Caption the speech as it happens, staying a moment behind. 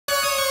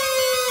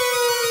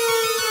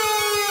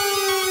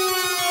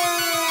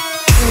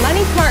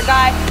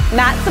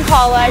Matt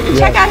Sapaula. You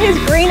check out his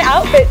green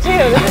outfit too.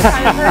 This is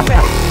kind of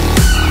perfect.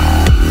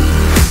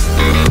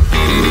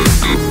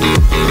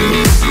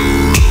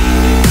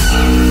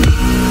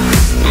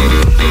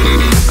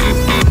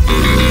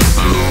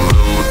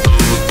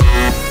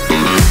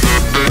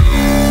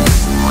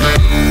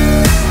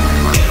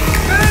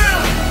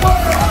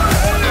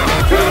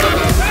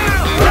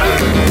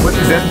 What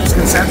is that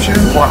misconception,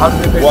 or how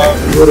did they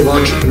What of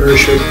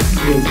entrepreneurship,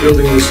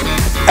 building this?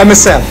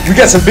 MSM, you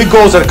got some big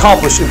goals to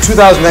accomplish in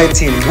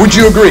 2019. Would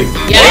you agree?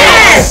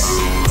 Yes!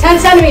 10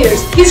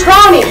 centimeters. He's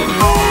crowning.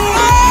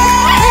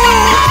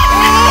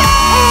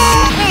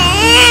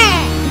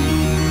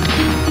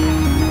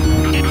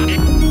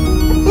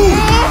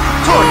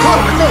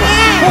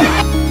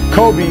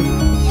 Kobe.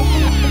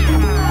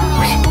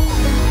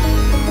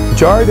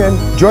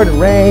 Jordan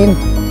Rain.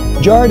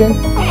 Jordan.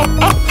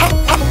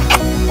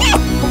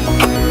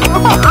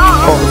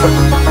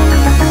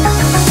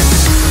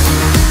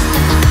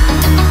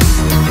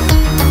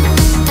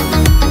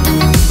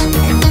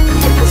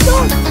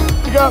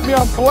 You got me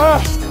on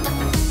blast.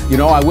 You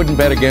know, I wouldn't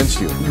bet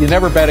against you. You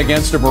never bet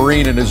against a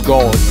Marine and his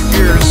goal.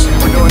 Years,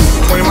 we're doing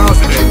 20 miles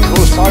a day. It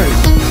was hard.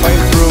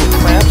 Fighting through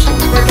cramps.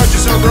 What about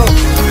yourself, bro?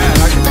 Man,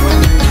 I can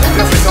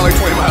definitely felt like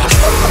 20 miles.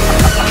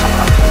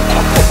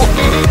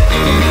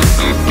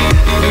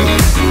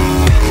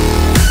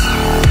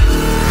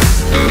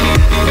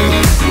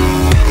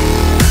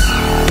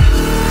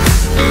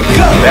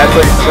 That's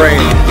how you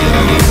train,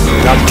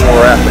 not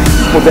more athletes.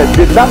 People that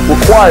did not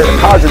require a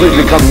college degree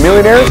to become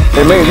millionaires,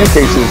 in many of these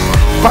cases,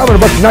 $500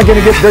 you're not going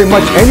to get very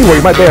much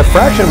anyway. You might pay a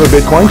fraction of a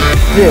Bitcoin.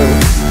 Yeah.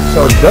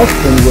 So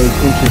Dustin was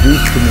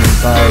introduced to me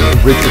by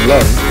Richard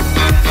Love.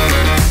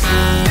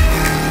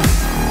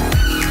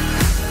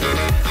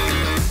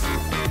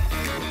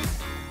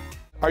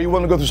 Are you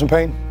willing to go through some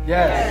pain?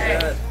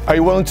 Yes. Are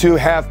you willing to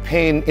have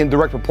pain in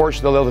direct proportion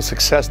to the level of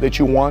success that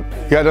you want?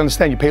 You got to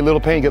understand, you pay little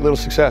pain, you get little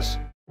success.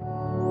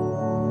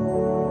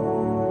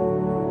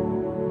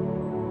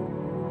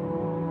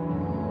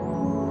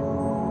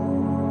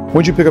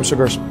 When'd you pick up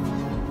cigars?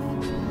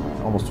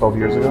 Almost 12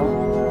 years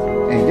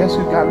ago. And guess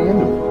who got me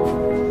into it?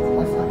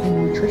 My fucking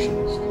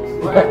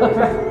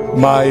nutritionist.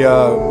 My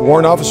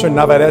warrant officer,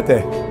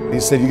 Navarrete, he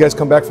said, you guys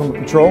come back from a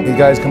patrol, you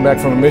guys come back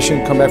from a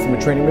mission, come back from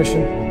a training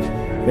mission,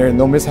 there are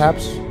no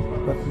mishaps,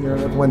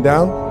 nothing went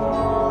down,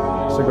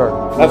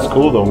 cigar. That's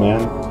cool though,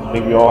 man. I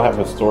think we all have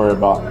a story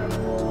about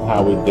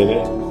how we did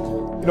it.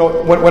 You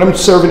know, when I'm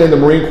serving in the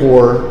Marine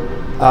Corps,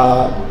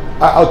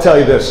 I'll tell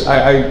you this,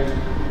 I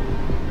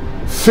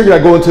figured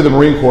I'd go into the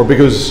Marine Corps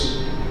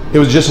because it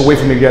was just a way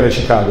for me to get out of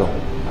Chicago,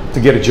 to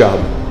get a job,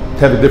 to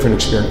have a different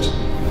experience.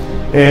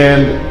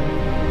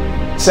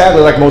 And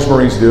sadly, like most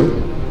Marines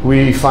do,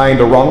 we find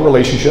a wrong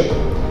relationship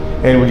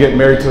and we get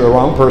married to the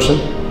wrong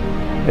person.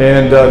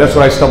 And that's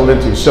what I stumbled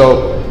into.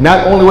 So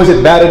not only was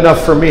it bad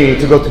enough for me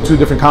to go through 2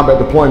 different combat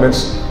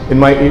deployments in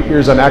my 8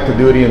 years on active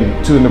duty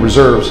and 2 in the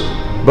reserves,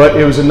 but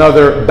it was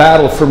another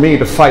battle for me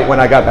to fight when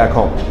I got back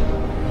home.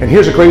 And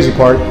here's the crazy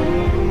part.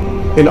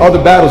 In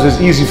other battles, it's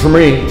easy for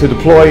me to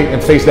deploy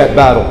and face that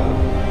battle.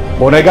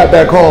 But when I got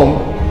back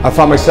home, I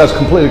found myself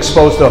completely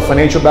exposed to a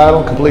financial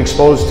battle, completely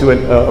exposed to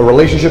a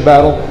relationship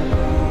battle,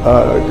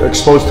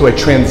 exposed to a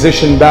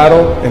transition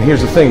battle. And here's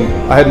the thing,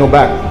 I had no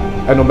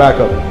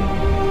backup.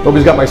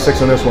 Nobody's got my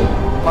 6 on this one.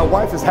 My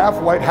wife is half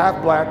white,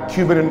 half black,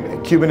 Cuban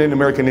and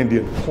American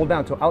Indian. Hold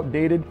down to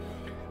outdated,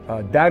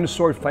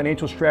 dinosaur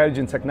financial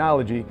strategy and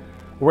technology,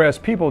 whereas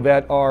people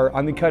that are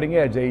on the cutting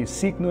edge, they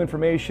seek new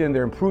information, they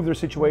improve their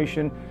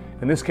situation,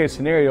 in this case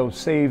scenario,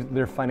 save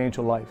their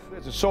financial life.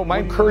 So my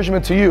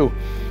encouragement to you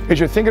is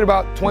you're thinking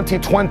about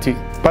 2020.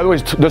 By the way,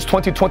 does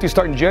 2020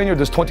 start in January or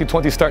does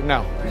 2020 start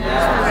now?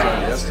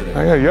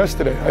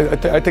 Yesterday.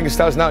 I think it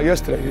starts now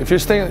yesterday. If you're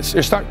starting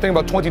thinking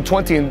about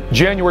 2020 in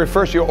January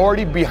 1st, you're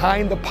already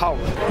behind the power.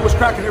 What's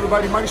cracking,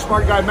 everybody? Mighty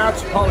Smart Guy Matt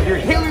Sapaula here,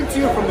 hailing to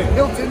you from the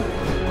Hilton.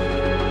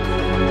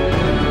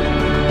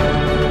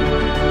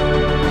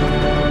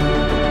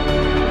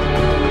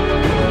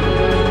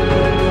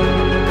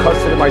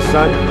 Custody of my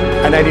son,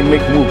 and I didn't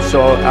make moves.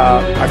 So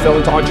I fell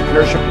into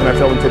entrepreneurship and I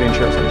fell into the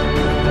insurance industry.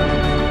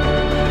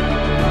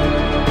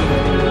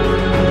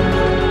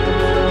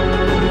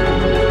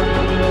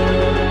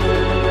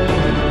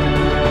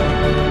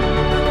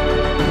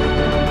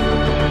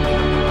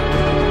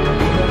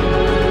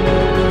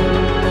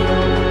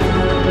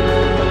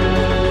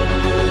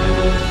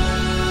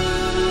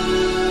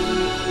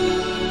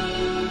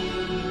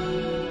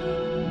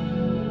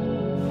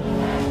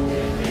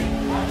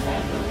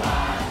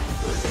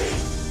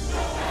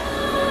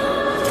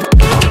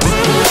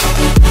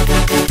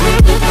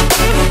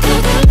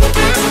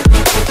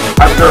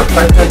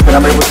 Authentic, and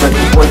I'm able to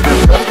exploit this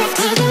stuff.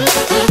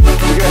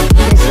 You get a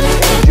decent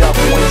job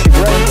once you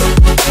graduate.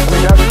 I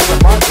mean, that's the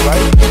mantra,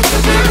 right?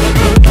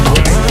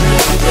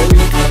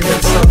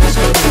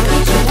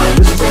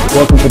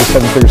 Welcome to the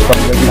 7 Figure Start.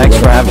 Thanks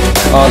for having me.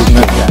 Awesome.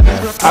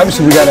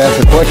 Obviously, we got to ask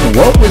the question,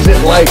 what was it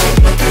like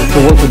to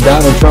work with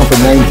Donald Trump for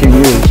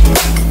 19 years?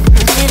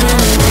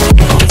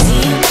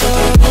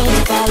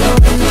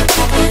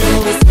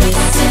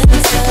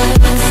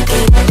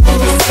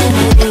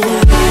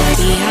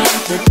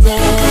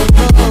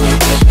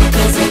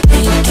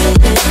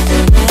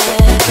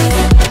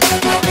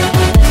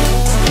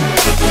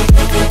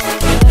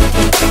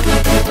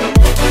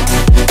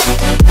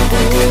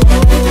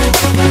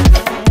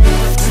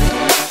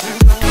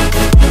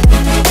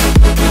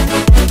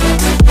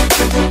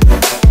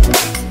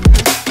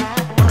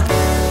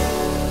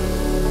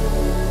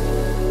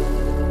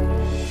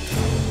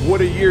 what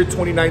a year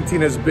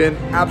 2019 has been.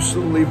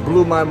 Absolutely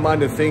blew my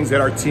mind, the things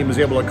that our team was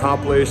able to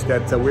accomplish,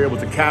 that we're able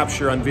to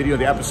capture on video,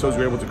 the episodes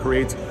we're able to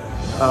create,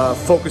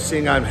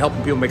 focusing on helping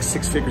people make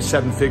 6 figures,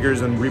 7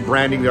 figures, and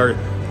rebranding our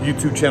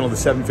YouTube channel, the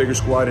 7 Figure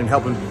Squad, and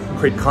helping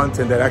create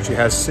content that actually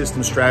has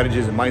system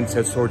strategies and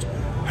mindsets towards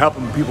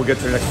helping people get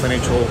to their next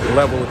financial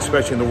level,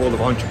 especially in the world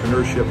of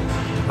entrepreneurship,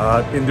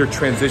 in their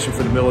transition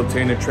from the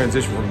military, in their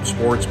transition from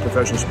sports,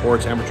 professional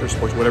sports, amateur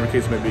sports, whatever the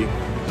case may be,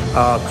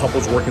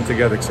 couples working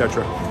together,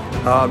 etc.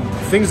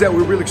 Things that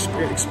we really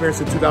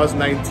experienced in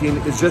 2019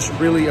 is just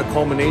really a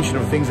culmination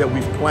of things that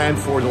we've planned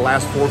for the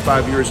last 4 or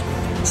 5 years,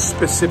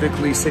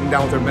 specifically sitting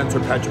down with our mentor,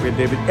 Patrick and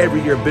David,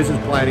 every year,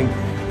 business planning,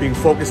 being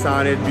focused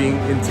on it, being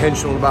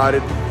intentional about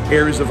it,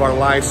 areas of our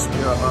lives,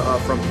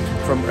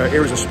 from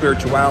areas of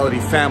spirituality,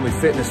 family,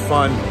 fitness,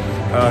 fun,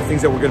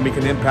 things that we're going to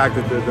make an impact,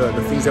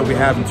 the things that we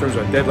have in terms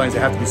of our deadlines, they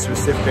have to be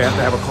specific, they have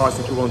to have a cost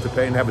that you're willing to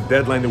pay and have a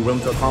deadline that you're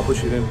willing to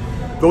accomplish it in.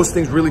 Those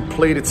things really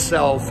played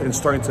itself and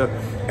starting to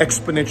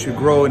exponentially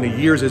grow in the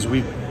years as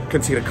we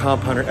continue to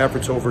compound our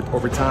efforts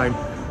over time.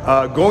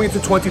 Going into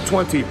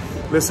 2020,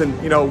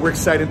 listen, you know, we're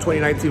excited. In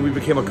 2019, we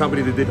became a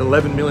company that did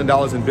 $11 million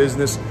in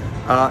business.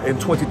 In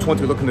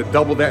 2020, we're looking to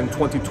double that. In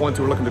 2020,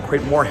 we're looking to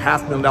create more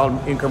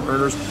 $500,000 income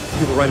earners,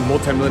 people running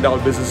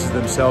multi-million-dollar businesses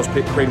themselves,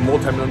 creating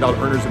multi-million-dollar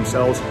earners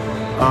themselves.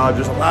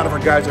 There's a lot of our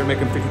guys that are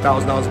making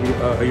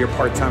 $50,000 a year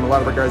part-time. A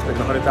lot of our guys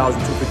making $100,000,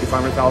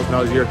 $250,000,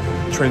 $500,000 a year,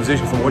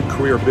 transition from one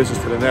career or business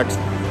to the next.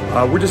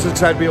 We're just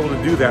excited to be able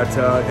to do that.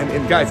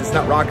 And guys, it's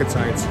not rocket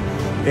science.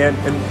 And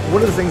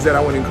one of the things that I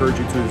want to encourage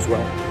you to as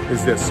well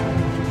is this.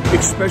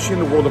 Especially in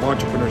the world of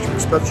entrepreneurship,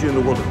 especially in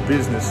the world of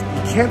business,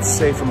 you can't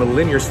say from a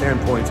linear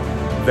standpoint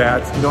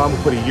that, you know, I'm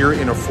gonna put a year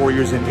in or 4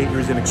 years in, 8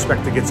 years in,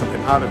 expect to get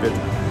something out of it.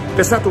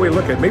 That's not the way to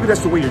look at it. Maybe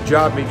that's the way your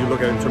job made you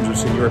look at it in terms of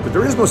seniority, but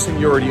there is no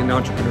seniority in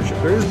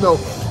entrepreneurship. There is no,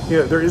 you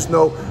know,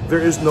 there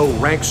is no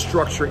rank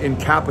structure in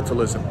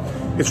capitalism.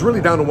 It's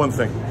really down to one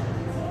thing.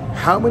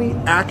 How many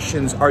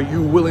actions are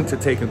you willing to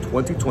take in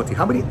 2020?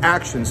 How many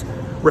actions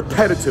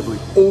repetitively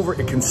over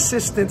a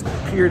consistent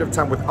period of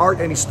time without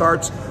any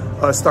stops,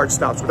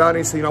 without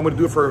any saying, you know, I'm going to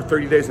do it for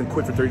 30 days and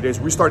quit for 30 days,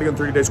 restart again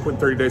 30 days, quit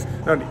in 30 days.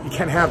 No, you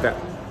can't have that,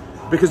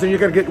 because then you're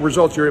going to get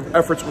results. Your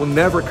efforts will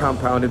never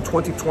compound, and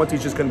 2020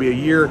 is just going to be a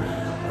year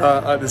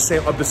of the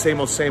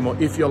same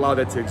old, if you allow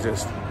that to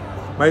exist.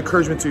 My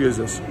encouragement to you is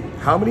this: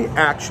 how many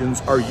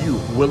actions are you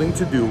willing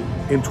to do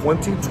in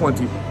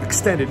 2020,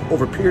 extended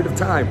over a period of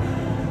time,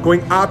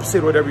 going opposite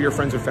of whatever your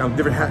friends have found,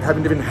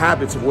 having different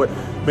habits of what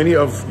many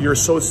of your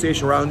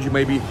association around you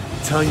may be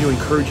telling you,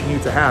 encouraging you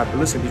to have. But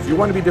listen, if you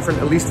want to be different,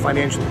 at least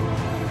financially,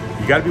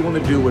 you got to be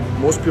willing to do what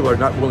most people are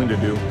not willing to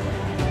do.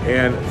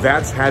 And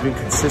that's having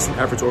consistent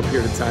efforts over a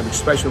period of time,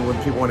 especially when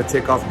people want to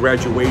take off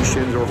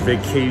graduations or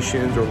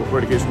vacations or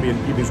what it is to be in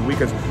evenings and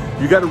weekends.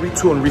 You got to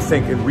retool and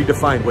rethink and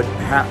redefine what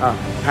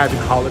having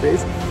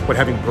holidays, what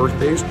having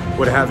birthdays,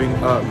 what having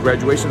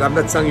graduations. I'm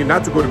not telling you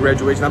not to go to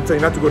graduation. I'm telling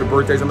you not to go to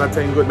birthdays. I'm not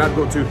telling you not to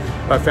go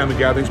to family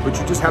gatherings, but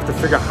you just have to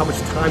figure out how much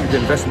time you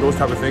can invest in those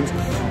type of things.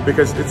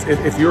 Because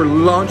if you're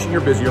launching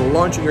your business, you're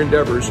launching your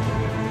endeavors,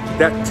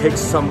 that takes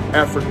some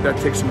effort, that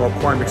takes some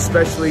requirement,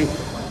 especially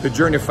the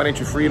journey of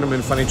financial freedom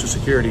and financial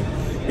security.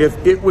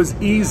 If it was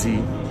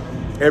easy,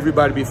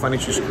 everybody would be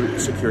financially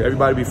secure,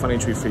 everybody would be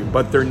financially free,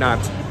 but they're not.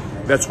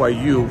 That's why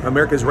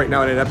America is right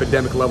now at an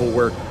epidemic level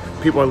where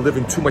people are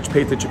living too much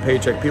paycheck to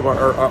paycheck. People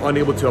are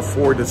unable to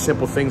afford the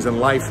simple things in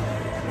life.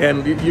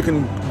 And you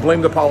can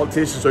blame the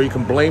politicians or you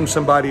can blame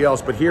somebody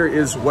else, but here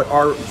is what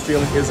our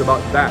feeling is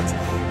about that.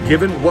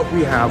 Given what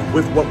we have,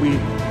 with what we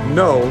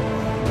know,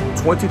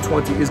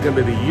 2020 is going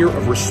to be the year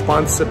of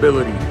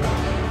responsibility.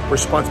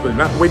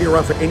 Not waiting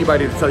around for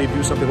anybody to tell you to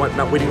do something,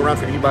 not waiting around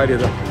for anybody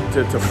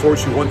to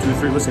force you 1, 2,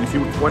 3. Listen, if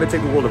you want to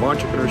take the world of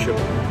entrepreneurship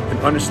and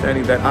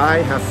understanding that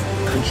I have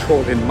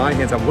control in my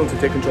hands, I'm willing to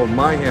take control in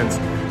my hands,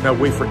 not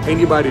wait for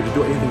anybody to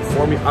do anything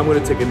for me. I'm going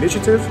to take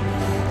initiative.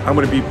 I'm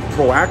going to be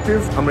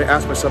proactive. I'm going to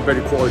ask myself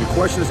better quality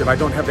questions. If I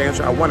don't have the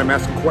answer, I want to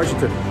ask a question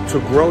to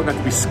grow, not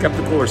to be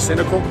skeptical or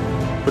cynical,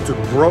 but to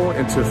grow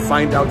and to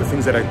find out the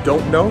things that I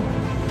don't know.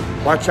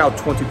 Watch out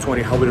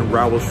 2020, how it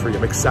unravels for you.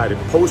 I'm excited.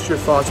 Post your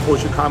thoughts,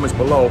 post your comments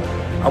below.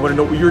 I want to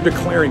know what you're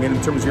declaring in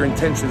terms of your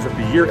intentions of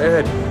the year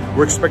ahead.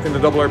 We're expecting to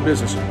double our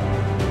business.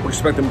 We're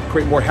expecting to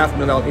create more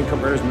 $500,000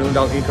 income earners, $1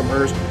 million income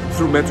earners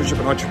through mentorship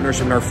and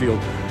entrepreneurship in our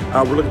field.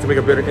 We're looking to make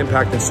a better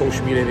impact in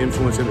social media and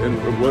influence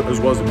as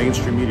well as the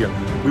mainstream media.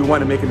 We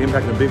want to make an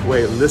impact in a big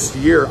way. This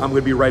year, I'm going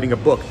to be writing a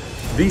book.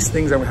 These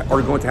things are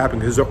going to happen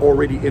because they're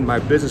already in my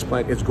business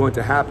plan. It's going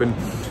to happen.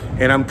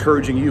 And I'm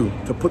encouraging you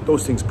to put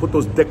those things, put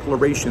those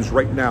declarations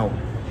right now,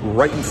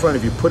 right in front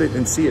of you. Put it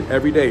and see it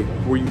every day.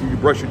 Where you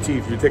brush your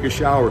teeth, you take a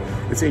shower.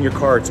 It's in your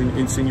car. It's in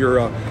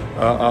your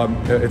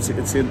it's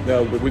in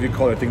what do you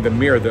call that thing? The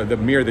mirror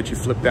that you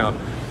flip down.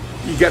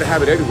 You got to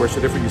have it everywhere.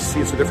 So therefore you see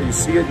it. So therefore you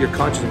see it. Your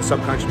conscious and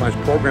subconscious mind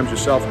programs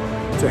yourself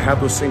to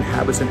have those same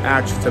habits and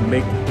actions to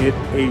make it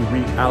a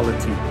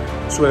reality.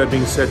 So with that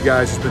being said,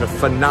 guys, it's been a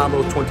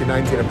phenomenal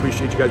 2019. I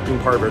appreciate you guys being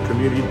part of our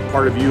community,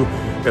 part of you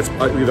that's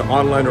either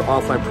online or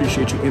offline.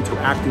 Appreciate you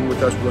interacting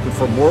with us. We're looking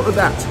for more of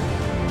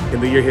that in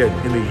the year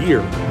ahead, in the year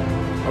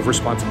of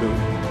responsibility.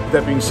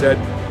 That being said,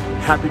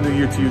 Happy New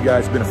Year to you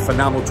guys. It's been a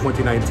phenomenal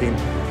 2019.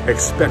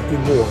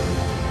 Expecting more,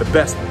 the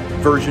best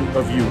version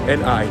of you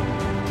and I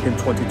in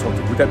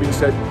 2020. With that being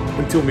said,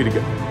 until we meet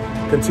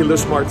again, continue to live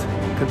smart,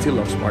 continue to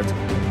love smart,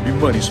 be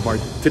money smart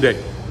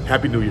today.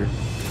 Happy New Year.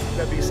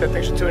 That being said,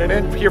 thanks for tuning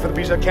in. Here from the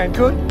beach at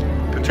Cancun.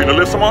 Continue to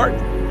live smart.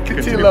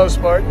 Continue to love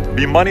smart.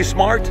 Be money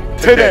smart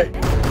Today.